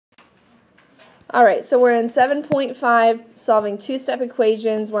All right, so we're in 7.5, solving two-step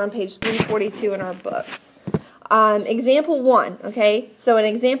equations. We're on page 342 in our books. Example 1, okay? So in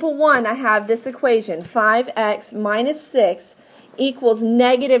example 1, I have this equation, 5x minus 6 equals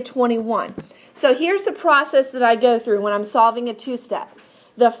negative 21. So here's the process that I go through when I'm solving a two-step.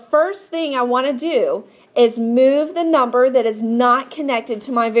 The first thing I want to do is move the number that is not connected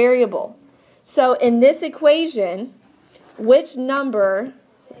to my variable. So in this equation, which number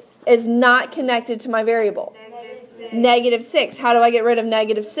is not connected to my variable? Negative 6. How do I get rid of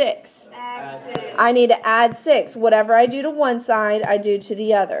negative 6? I need to add 6. Whatever I do to one side, I do to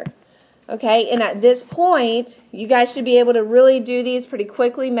the other. Okay, and at this point, you guys should be able to really do these pretty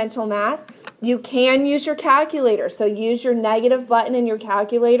quickly, mental math. You can use your calculator, so use your negative button in your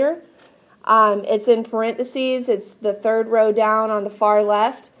calculator. It's in parentheses. It's the third row down on the far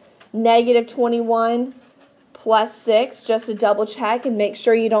left. Negative 21 plus 6, just to double check and make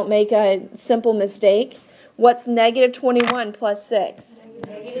sure you don't make a simple mistake. What's negative 21 plus 6?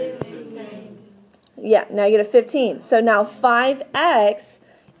 Negative 15. Yeah, negative 15. So now 5x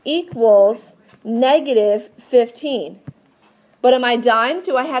equals negative 15. But am I done?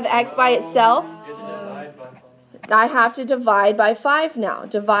 Do I have x by itself? I have to divide by 5 now.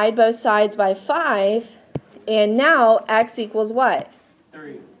 Divide both sides by 5. And now x equals what?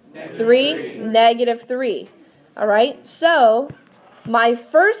 3. Negative 3. All right, so my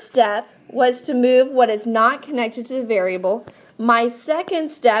first step was to move what is not connected to the variable. My second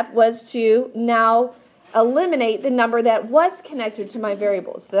step was to now eliminate the number that was connected to my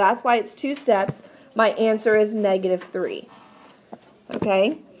variable. So that's why it's 2 steps. My answer is negative 3.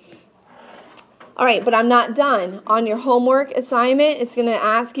 Okay? All right, but I'm not done. On your homework assignment, it's going to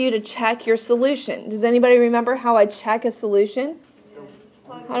ask you to check your solution. Does anybody remember how I check a solution?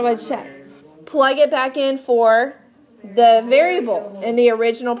 How do I check? Plug it back in for the variable in the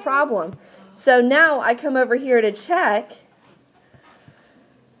original problem. So now I come over here to check,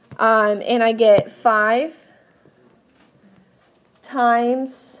 and I get 5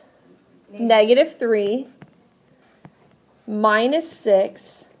 times negative 3 minus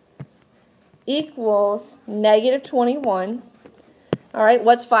 6 equals negative 21. All right,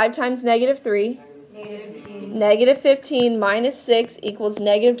 what's 5 times negative 3? Negative 15 minus 6 equals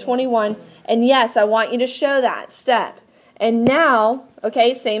negative 21. And yes, I want you to show that step. And now,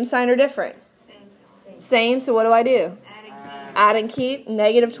 okay, same sign or different? Same, so what do I do? Add and keep.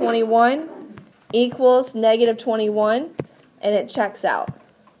 Negative 21 equals negative 21, and it checks out.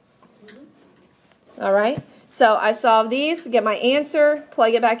 All right, so I solve these, get my answer,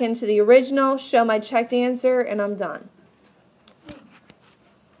 plug it back into the original, show my checked answer, and I'm done.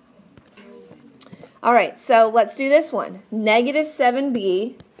 All right, so let's do this one. Negative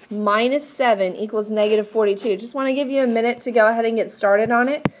 7b minus 7 equals negative 42. Just want to give you a minute to go ahead and get started on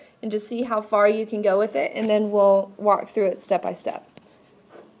it and just see how far you can go with it, and then we'll walk through it step by step.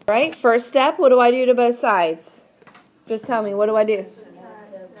 All right, first step, what do I do to both sides? Just tell me, what do I do?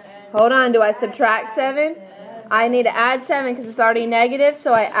 Hold on, do I subtract 7? I need to add 7 because it's already negative,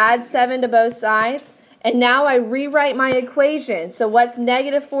 so I add 7 to both sides. And now I rewrite my equation. So what's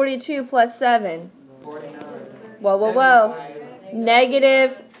negative 42 plus 7? Whoa, whoa, whoa.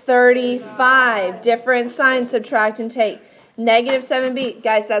 Negative 35. Different sign, subtract and take. Negative 7b.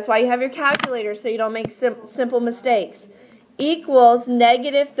 Guys, that's why you have your calculator, so you don't make simple mistakes. Equals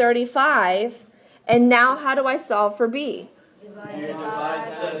negative 35. And now how do I solve for b?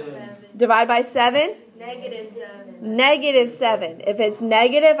 Divide by 7? Negative 7. Negative 7. If it's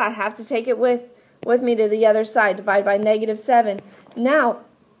negative, I have to take it with me to the other side. Divide by negative 7. Now,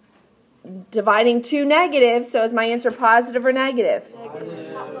 dividing two negatives, so is my answer positive or negative?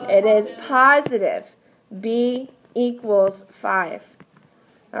 It is positive. B equals 5.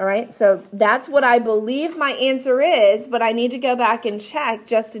 All right, so that's what I believe my answer is, but I need to go back and check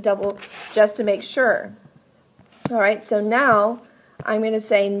just to make sure. All right, so now I'm going to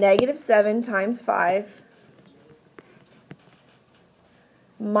say negative 7 times 5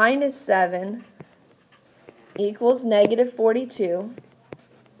 minus 7 equals negative 42.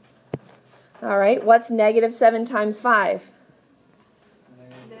 All right, what's negative 7 times 5?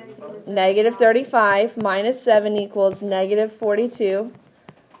 Negative 35 minus 7 equals negative 42.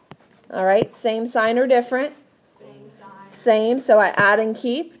 All right, same sign or different? Same, so I add and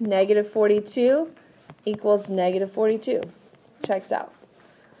keep. Negative 42 equals negative 42. Checks out.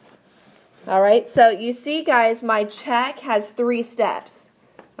 All right, so you see, guys, my check has 3 steps.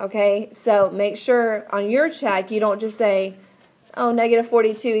 Okay, so make sure on your check you don't just say, oh, negative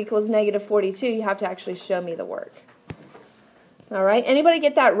 42 equals negative 42. You have to actually show me the work. All right, anybody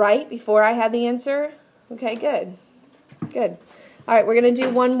get that right before I had the answer? Okay, good. Good. All right, we're going to do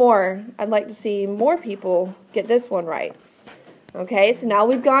one more. I'd like to see more people get this one right. Okay, so now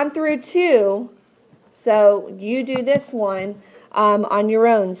we've gone through 2. So you do this one on your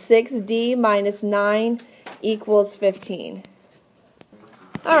own. 6D minus 9 equals 15.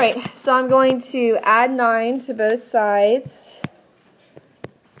 All right, so I'm going to add 9 to both sides.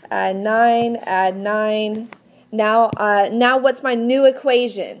 Add 9, add 9. Now what's my new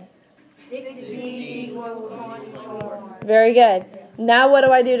equation? 6D equals 24. Very good. Now what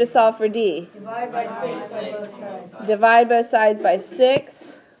do I do to solve for D? Divide by 6 by both sides. Divide both sides by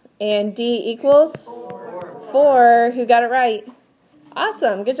 6. And D equals? 4. Who got it right?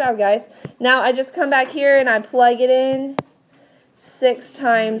 Awesome. Good job, guys. Now I just come back here and I plug it in. 6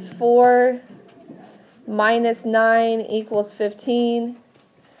 times 4 minus 9 equals 15.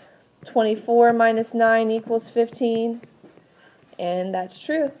 24 minus 9 equals 15. And that's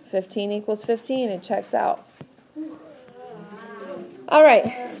true. 15 equals 15. It checks out. All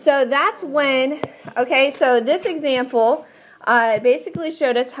right. So that's when, okay, so this example basically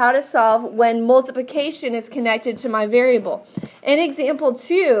showed us how to solve when multiplication is connected to my variable. In example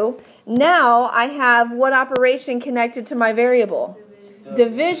 2, now I have what operation connected to my variable?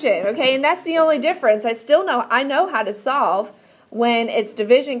 Division. Okay, and that's the only difference. I know how to solve when it's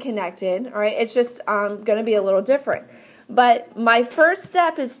division connected. All right, it's just going to be a little different. But my first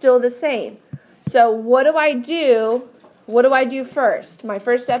step is still the same. So what do I do? What do I do first? My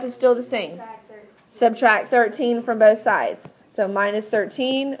first step is still the same. Subtract 13 from both sides. So minus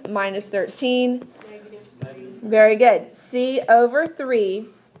 13, minus 13. Very good. C over 3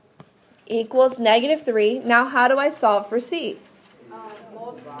 equals negative 3. Now how do I solve for C?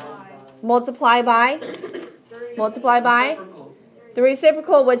 Multiply by? Multiply by? The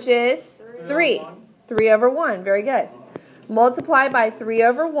reciprocal, which is 3. 3 over 1. Very good. Multiply by 3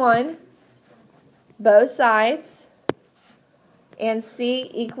 over 1, both sides, and C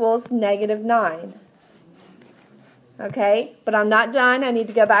equals negative 9. Okay, but I'm not done. I need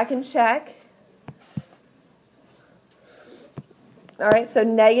to go back and check. All right, so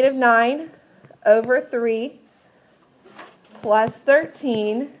negative 9 over 3 plus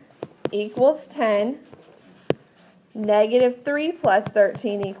 13 equals 10. Negative 3 plus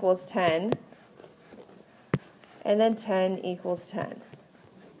 13 equals 10. And then 10 equals 10.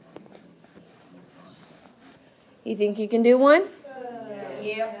 You think you can do one?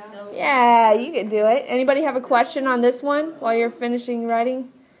 Yeah, you can do it. Anybody have a question on this one while you're finishing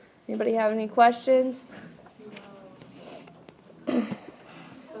writing? Anybody have any questions?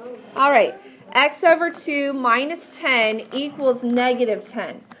 All right. X over 2 minus 10 equals negative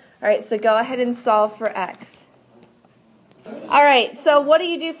 10. All right, so go ahead and solve for X. All right, so what do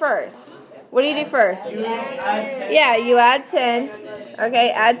you do first? What do you do first? Yeah, you add 10.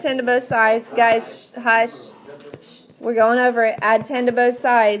 Okay, add 10 to both sides. Guys, hush. We're going over it. Add 10 to both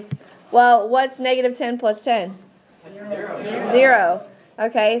sides. Well, what's negative 10 plus 10? 0.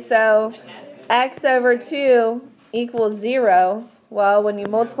 Okay, so X over 2 equals 0. Well, when you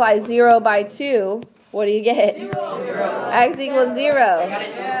multiply 0 by 2, what do you get? 0. X equals 0.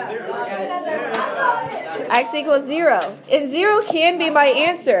 X equals 0. And 0 can be my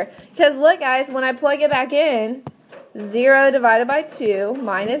answer. Because look, guys, when I plug it back in, 0 divided by 2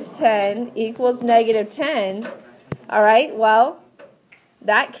 minus 10 equals negative 10. All right, well,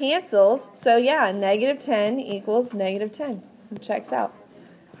 that cancels. So, yeah, negative 10 equals negative 10. It checks out.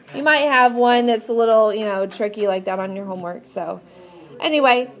 You might have one that's a little, tricky like that on your homework. So,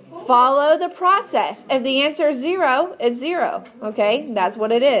 anyway, follow the process. If the answer is 0, it's 0. Okay, that's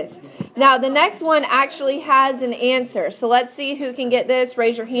what it is. Now, the next one actually has an answer. So, let's see who can get this.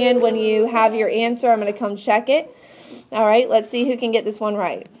 Raise your hand when you have your answer. I'm going to come check it. All right, let's see who can get this one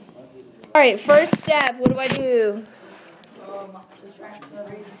right. All right, first step, what do I do?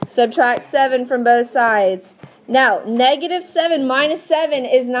 Subtract 7 from both sides. Now, negative 7 minus 7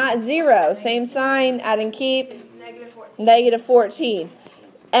 is not 0. Same sign, add and keep. Negative 14.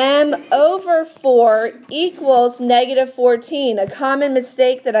 M over 4 equals negative 14. A common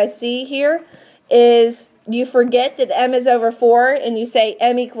mistake that I see here is you forget that M is over 4 and you say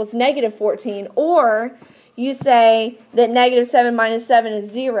M equals negative 14. Or you say that negative 7 minus 7 is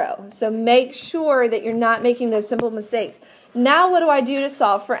 0. So make sure that you're not making those simple mistakes. Now what do I do to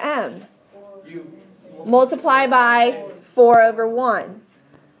solve for M? Multiply by 4 over 1.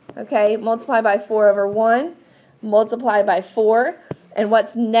 Okay, multiply by 4 over 1. Multiply by 4. And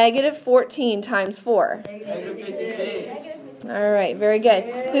what's negative 14 times 4? Negative 56. All right, very good.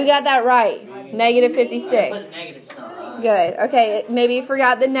 Who got that right? Negative 56. Good. Okay, maybe you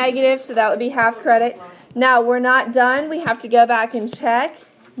forgot the negative, so that would be half credit. Now, we're not done. We have to go back and check.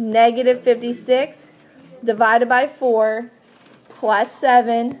 Negative 56 divided by 4 plus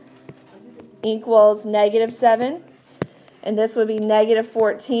 7 equals negative 7. And this would be negative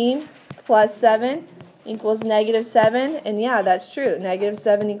 14 plus 7 equals negative 7. And yeah, that's true. Negative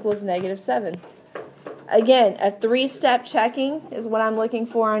 7 equals negative 7. Again, a 3-step checking is what I'm looking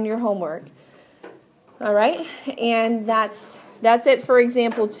for on your homework. All right? And that's it for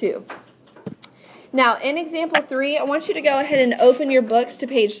example 2. Now, in example 3, I want you to go ahead and open your books to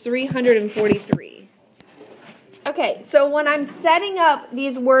page 343. Okay, so when I'm setting up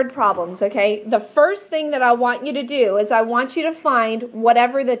these word problems, okay, the first thing that I want you to do is I want you to find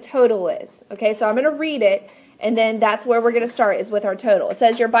whatever the total is. Okay, so I'm going to read it, and then that's where we're going to start, is with our total. It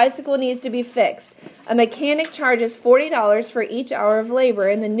says your bicycle needs to be fixed. A mechanic charges $40 for each hour of labor,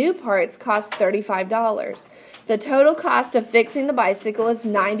 and the new parts cost $35. The total cost of fixing the bicycle is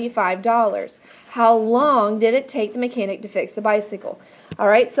 $95. How long did it take the mechanic to fix the bicycle? All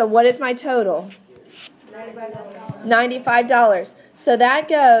right, so what is my total? $95. So that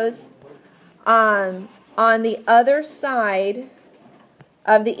goes on the other side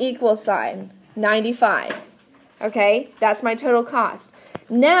of the equal sign, 95. Okay, that's my total cost.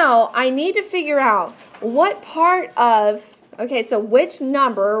 Now, I need to figure out what part of, okay, so which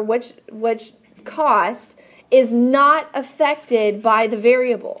number, which cost is not affected by the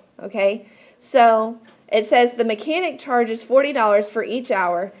variable, okay? So it says the mechanic charges $40 for each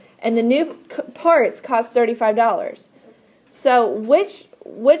hour, and the new parts cost $35. So which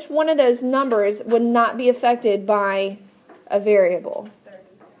one of those numbers would not be affected by a variable?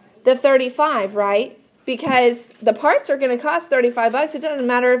 The 35, right? Because the parts are going to cost $35. It doesn't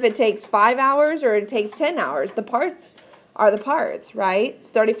matter if it takes 5 hours or it takes 10 hours. The parts are the parts, right?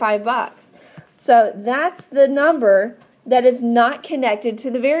 It's $35. So that's the number that is not connected to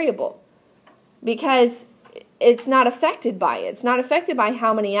the variable, because it's not affected by it. It's not affected by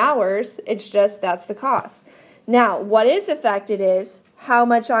how many hours. It's just that's the cost. Now, what is affected is how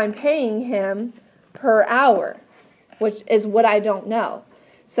much I'm paying him per hour, which is what I don't know.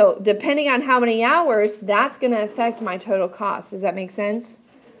 So depending on how many hours, that's going to affect my total cost. Does that make sense?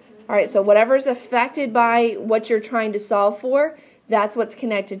 All right, so whatever's affected by what you're trying to solve for, that's what's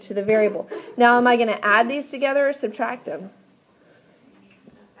connected to the variable. Now, am I going to add these together or subtract them?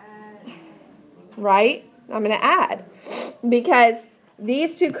 Right? I'm going to add, because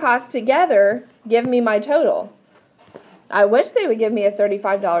these two costs together give me my total. I wish they would give me a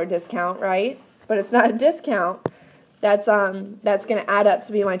 $35 discount, right? But it's not a discount. That's going to add up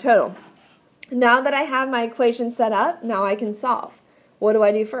to be my total. Now that I have my equation set up, now I can solve. What do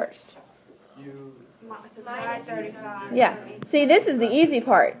I do first? Minus 35. Yeah. See, this is the easy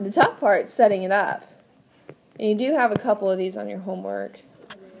part. The tough part is setting it up. And you do have a couple of these on your homework.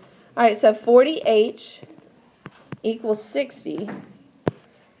 All right, so 40H equals 60.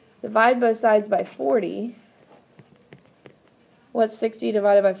 Divide both sides by 40. What's 60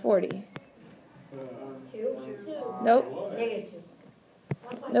 divided by 40? 2. Nope. Negative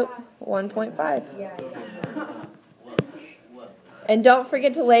 2. Nope. 1.5. And don't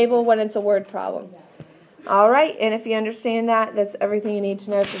forget to label when it's a word problem. All right, and if you understand that, that's everything you need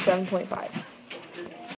to know for 7.5.